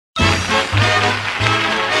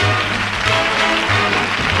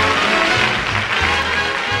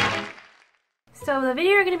So the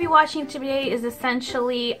video you're going to be watching today is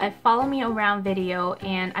essentially a follow me around video,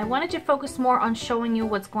 and I wanted to focus more on showing you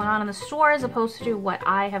what's going on in the store as opposed to what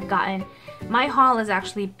I have gotten. My haul is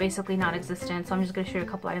actually basically non-existent, so I'm just going to show you a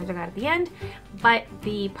couple items I got at the end. But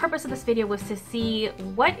the purpose of this video was to see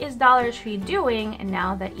what is Dollar Tree doing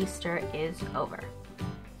now that Easter is over.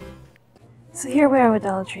 So here we are with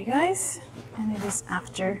Dollar Tree, guys, and it is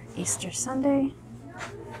after Easter Sunday.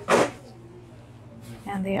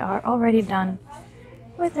 And they are already done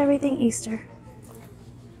with everything Easter.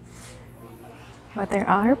 But they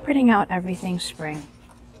are putting out everything spring.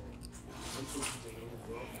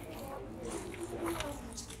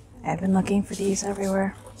 I've been looking for these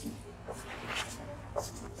everywhere.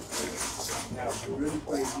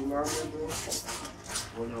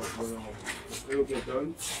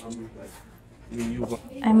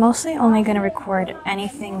 I'm mostly only going to record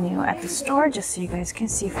anything new at the store just so you guys can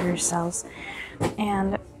see for yourselves.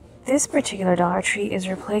 And this particular Dollar Tree is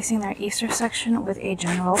replacing their Easter section with a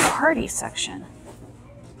general party section.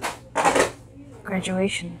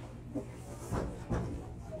 Graduation.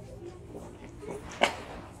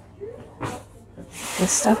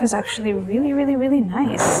 This stuff is actually really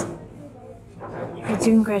nice. If you're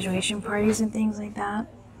doing graduation parties and things like that,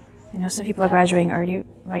 I know some people are graduating early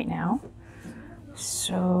right now.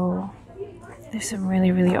 So there's some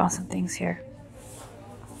really awesome things here.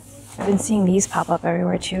 I've been seeing these pop up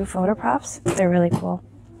everywhere too, photo props. They're really cool.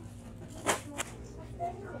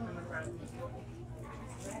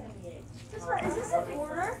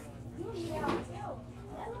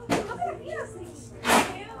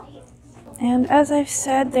 And as I've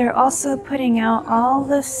said, they're also putting out all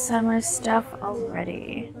the summer stuff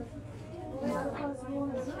already.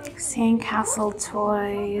 Sandcastle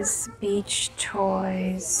toys, beach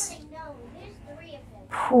toys,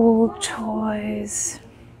 pool toys.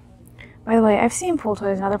 By the way, I've seen pool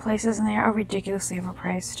toys in other places and they are ridiculously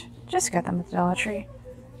overpriced. Just get them at the Dollar Tree.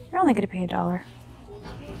 You're only going to pay $1.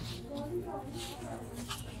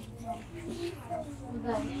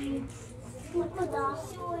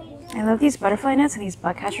 I love these butterfly nets and these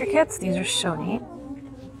bug catcher kits. These are so neat.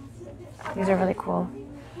 These are really cool.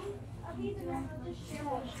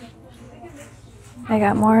 I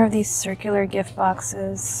got more of these circular gift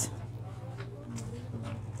boxes.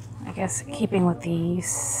 I guess keeping with the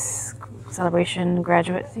celebration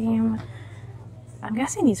graduate theme. I'm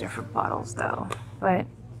guessing these are for bottles though, but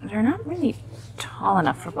they're not really tall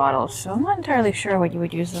enough for bottles, so I'm not entirely sure what you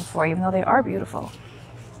would use them for, even though they are beautiful.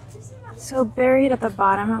 So buried at the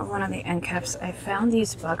bottom of one of the end caps, I found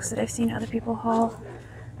these books that I've seen other people haul.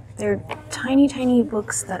 They're tiny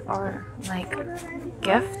books that are like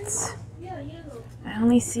gifts. I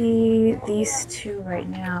only see these two right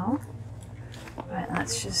now, but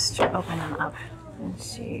let's just open them up and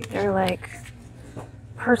see. They're like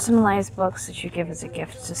personalized books that you give as a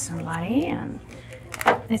gift to somebody, and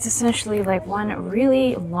it's essentially like one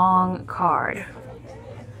really long card.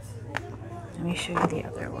 Let me show you the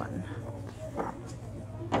other one.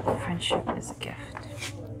 Friendship is a gift.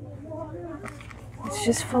 It's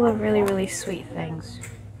just full of really sweet things.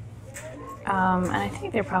 And I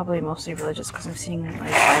think they're probably mostly religious because I'm seeing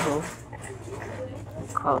like Bible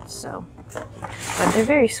quotes, so. But they're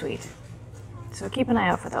very sweet. So keep an eye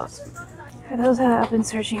out for those. For those that have been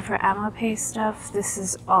searching for ammo paste stuff, this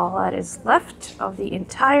is all that is left of the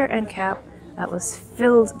entire end cap that was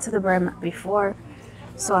filled to the brim before.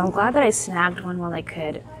 So I'm glad that I snagged one while I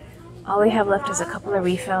could. All we have left is a couple of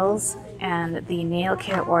refills and the nail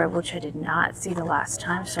kit orb, which I did not see the last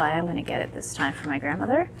time, so I am going to get it this time for my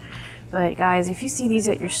grandmother. But guys, if you see these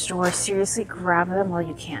at your store, seriously grab them while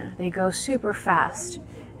you can. They go super fast.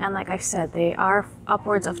 And like I've said, they are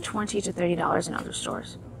upwards of $20 to $30 in other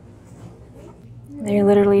stores. They're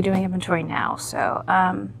literally doing inventory now, so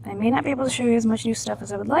I may not be able to show you as much new stuff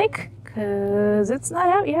as I would like, because it's not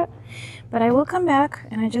out yet. But I will come back,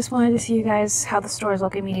 and I just wanted to see you guys how the stores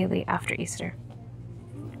look immediately after Easter.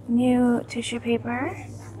 New tissue paper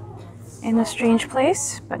in a strange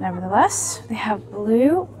place, but nevertheless, they have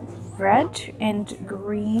blue, red, and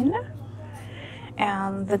green.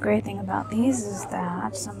 And the great thing about these is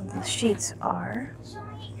that some of the sheets are,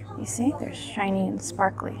 you see, they're shiny and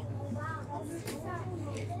sparkly.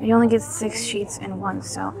 You only get 6 sheets in one,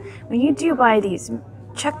 so when you do buy these,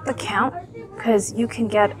 check the count, because you can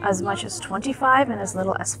get as much as 25 and as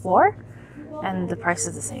little as 4, and the price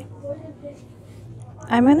is the same.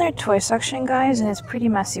 I'm in their toy section, guys, and it's pretty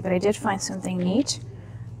messy, but I did find something neat.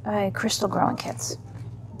 Crystal growing kits.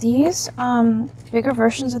 These bigger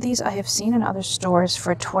versions of these I have seen in other stores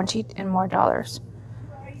for $20 and more.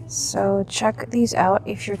 So check these out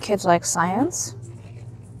if your kids like science.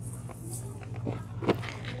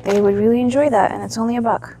 they would really enjoy that, and it's only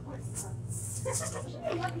 $1.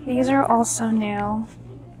 These are also new.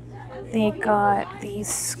 They got these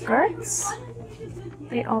skirts.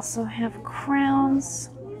 They also have crowns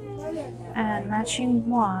and matching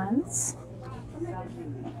wands.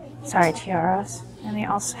 Sorry, tiaras. And they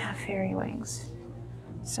also have fairy wings.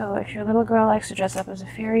 So if your little girl likes to dress up as a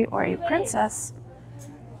fairy or a princess,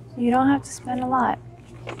 you don't have to spend a lot.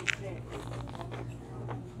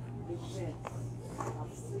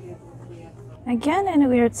 Again, in a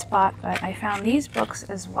weird spot, but I found these books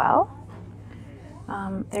as well.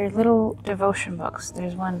 They're little devotion books.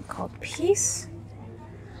 There's one called Peace,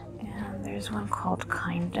 and there's one called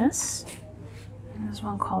Kindness, and there's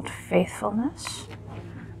one called Faithfulness,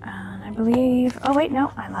 and I believe, oh wait,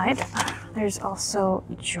 no, I lied. There's also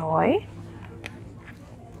Joy,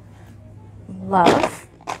 Love,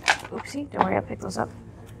 oopsie, don't worry, I'll pick those up,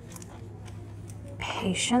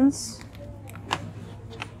 Patience,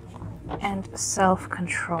 and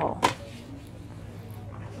Self-Control.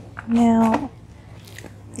 Now,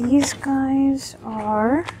 these guys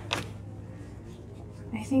are,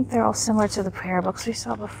 I think they're all similar to the prayer books we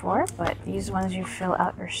saw before, but these ones you fill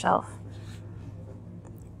out yourself.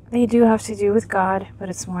 They do have to do with God, but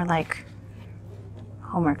it's more like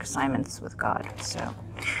homework assignments with God. So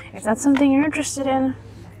if that's something you're interested in,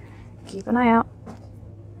 keep an eye out.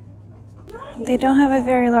 They don't have a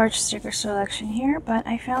very large sticker selection here, but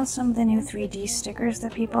I found some of the new 3D stickers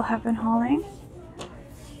that people have been hauling.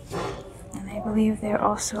 And I believe they're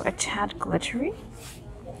also a tad glittery.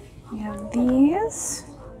 We have these.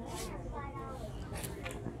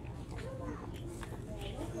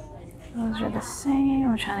 Those are the same.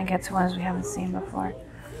 I'm trying to get to ones we haven't seen before.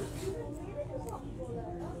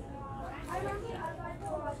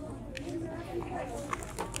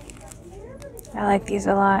 I like these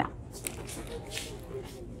a lot.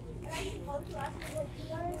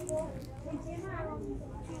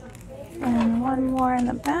 And one more in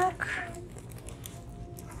the back.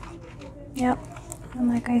 Yep. And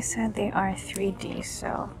like I said, they are 3D,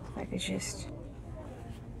 so if I could just...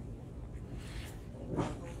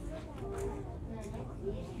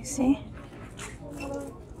 You see?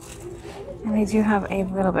 And they do have a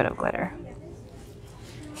little bit of glitter.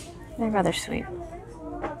 They're rather sweet.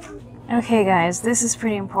 Okay guys, this is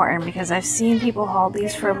pretty important because I've seen people haul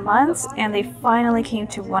these for months and they finally came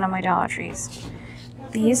to one of my Dollar Trees.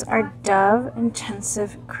 These are Dove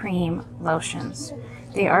Intensive Cream Lotions.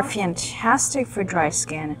 They are fantastic for dry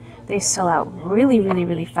skin. They sell out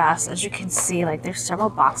really fast. As you can see, like there's several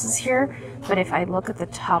boxes here, but if I look at the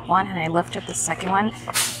top one and I lift up the second one,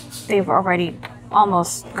 they've already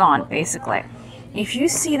almost gone basically. If you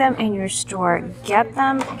see them in your store, get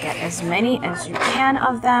them, get as many as you can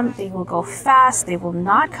of them. They will go fast, they will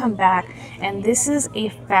not come back, and this is a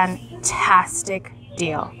fantastic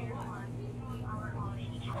deal.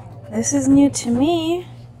 This is new to me.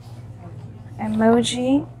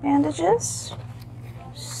 Emoji bandages,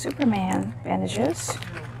 Superman bandages,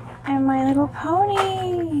 and My Little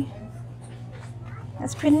Pony.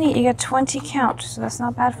 That's pretty neat. You get 20 count, so that's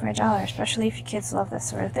not bad for $1, especially if your kids love this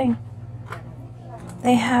sort of thing.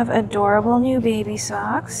 They have adorable new baby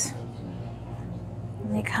socks.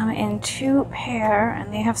 And they come in 2 pair,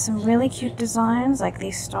 and they have some really cute designs like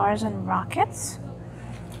these stars and rockets,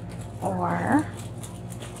 or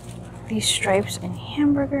these stripes and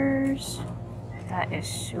hamburgers. That is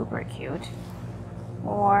super cute.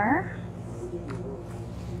 Or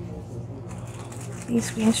these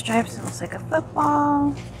green stripes, it looks like a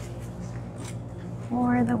football.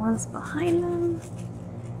 Or the ones behind them,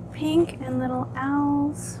 pink and little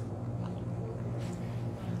owls.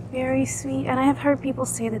 Very sweet. And I have heard people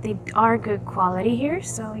say that they are good quality here,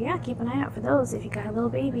 so yeah, keep an eye out for those if you got a little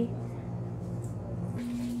baby.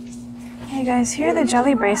 Hey guys, here are the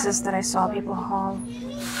jelly bracelets that I saw people haul.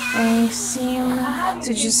 They seem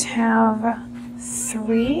to just have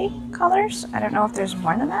 3 colors. I don't know if there's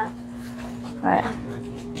more than that, but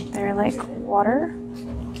they're like water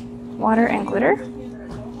and glitter.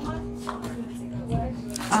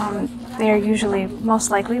 They're usually,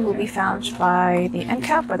 most likely, will be found by the end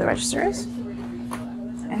cap or the registers.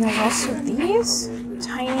 And there's also these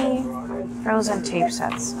tiny frozen tape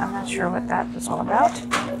sets. I'm not sure what that was all about.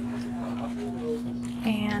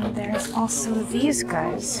 And there's also these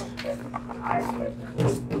guys.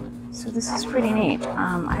 So this is pretty neat.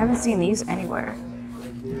 I haven't seen these anywhere.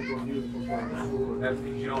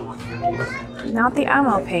 Not the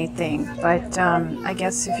ammo paid thing, but I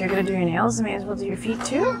guess if you're gonna do your nails, you may as well do your feet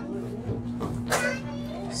too.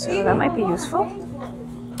 So that might be useful.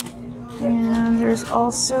 And there's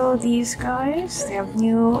also these guys. They have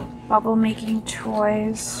new bubble making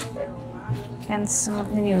toys And some of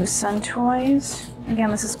the new Sun toys. Again,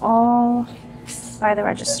 this is all by the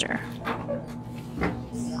register.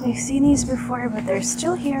 We've seen these before, but they're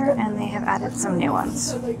still here, and they have added some new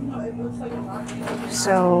ones.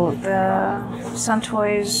 So the Sun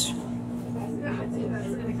toys,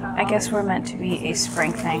 I guess, were meant to be a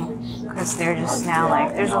spring thing, because they're just now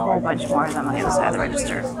like, there's a whole bunch more of them on the other side of the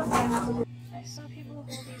register. I saw people hold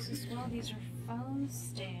these as well. These are phone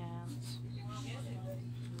stands.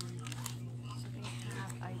 They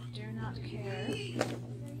have I Do Not Care.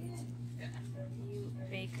 You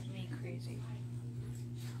Bake Me Crazy.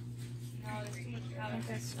 Like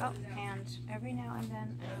this. Oh, and every now and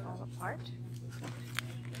then I fall apart.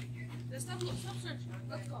 It's a phone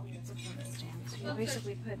stand. So you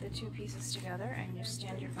basically put the two pieces together and you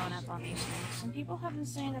stand your phone up on these things. And people have been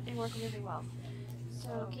saying that they work really well.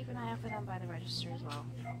 So keep an eye out for them by the register as well.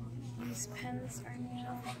 These pens are new.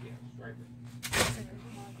 It's like a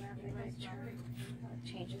holographic picture. It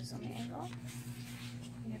changes on the angle.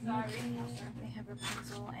 They have Mickey, they have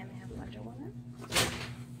Rapunzel, and they have Wonder Woman.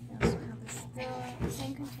 They also have the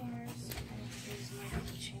same containers, and these might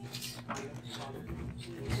be chains. These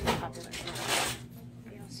are popular.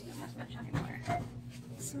 You don't see them as much anymore.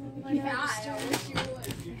 So by the register,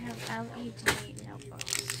 they have LED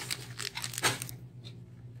notebooks.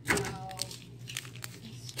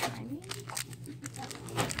 It's tiny.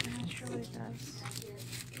 I'm not sure what it does.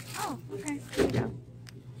 Oh, okay, there you go.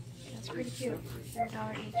 That's pretty cute. They're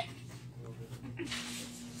 $1 each.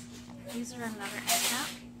 These are another end cap.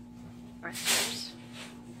 Breasters.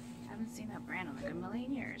 Haven't seen that brand in like a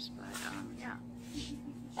million years, but yeah.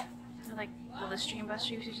 They're like, well, the Stream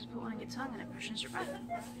Buster, you just put one on your tongue and it pushes your breath.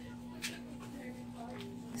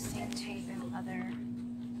 The same tape and other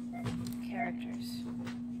characters.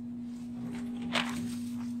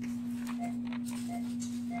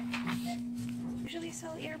 Usually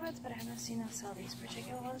sell earbuds, but I haven't seen them sell these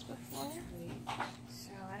particular ones before.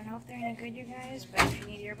 So I don't know if they're any good, you guys, but if you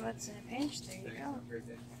need earbuds in a pinch, there you go.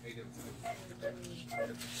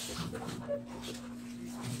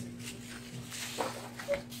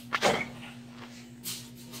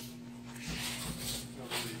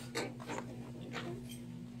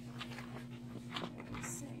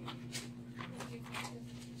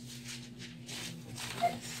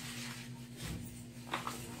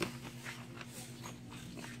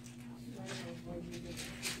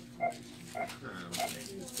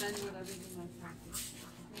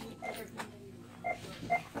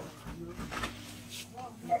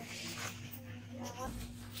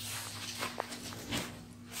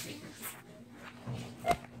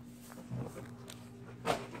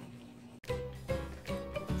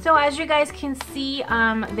 So as you guys can see,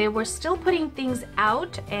 they were still putting things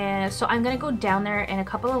out, and so I'm gonna go down there in a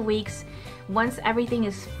couple of weeks once everything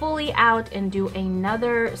is fully out and do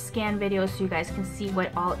another scan video so you guys can see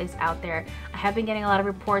what all is out there. I have been getting a lot of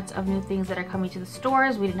reports of new things that are coming to the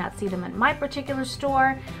stores. We did not see them at my particular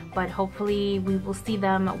store, but hopefully we will see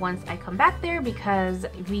them once I come back there, because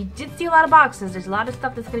we did see a lot of boxes. There's a lot of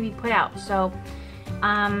stuff that's going to be put out. So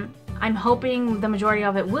I'm hoping the majority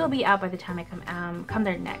of it will be out by the time I come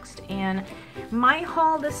there next. And my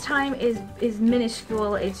haul this time is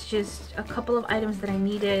minuscule. It's just a couple of items that I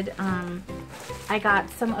needed. I got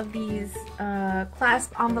some of these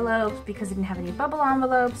clasp envelopes because I didn't have any bubble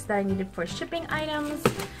envelopes that I needed for shipping items.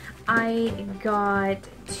 I got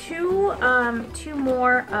two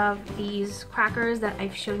more of these crackers that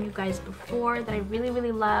I've shown you guys before that I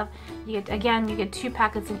really love. You get 2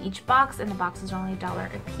 packets in each box, and the boxes are only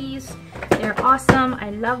 $1 a piece. They're awesome.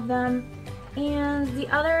 I love them. And the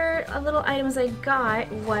other little items I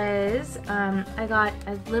got was I got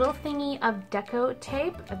a little thingy of deco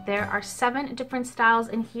tape. There are 7 different styles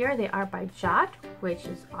in here. They are by Jot, which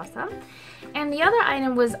is awesome. And the other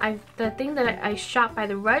item was the thing that I shot by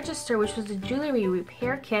the register, which was the jewelry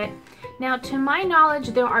repair kit. Now, to my knowledge,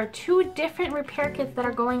 there are 2 different repair kits that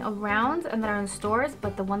are going around and that are in stores,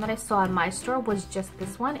 but the one that I saw in my store was just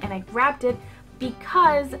this one, and I grabbed it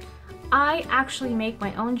because I actually make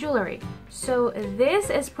my own jewelry. So this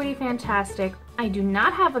is pretty fantastic. I do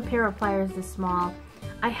not have a pair of pliers this small.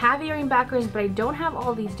 I have earring backers, but I don't have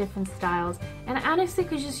all these different styles, and I honestly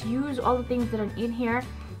could just use all the things that are in here.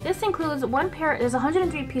 This includes one pair, there's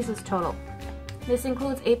 103 pieces total. This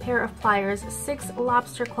includes a pair of pliers, 6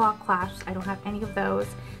 lobster claw clasps, I don't have any of those,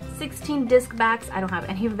 16 disc backs, I don't have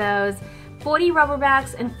any of those, 40 rubber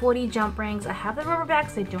backs, and 40 jump rings. I have the rubber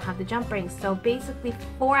backs, I don't have the jump rings. So basically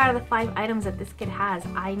 4 out of the 5 items that this kit has,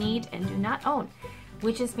 I need and do not own,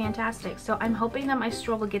 which is fantastic. So I'm hoping that my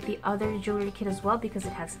store will get the other jewelry kit as well, because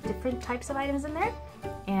it has different types of items in there.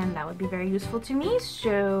 and that would be very useful to me.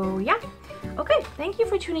 So yeah. Okay, thank you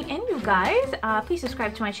for tuning in, you guys. Please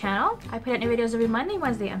subscribe to my channel. I put out new videos every Monday,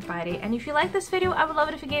 Wednesday, and Friday. And if you like this video, I would love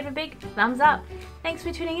it if you gave a big thumbs up. Thanks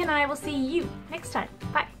for tuning in, and I will see you next time.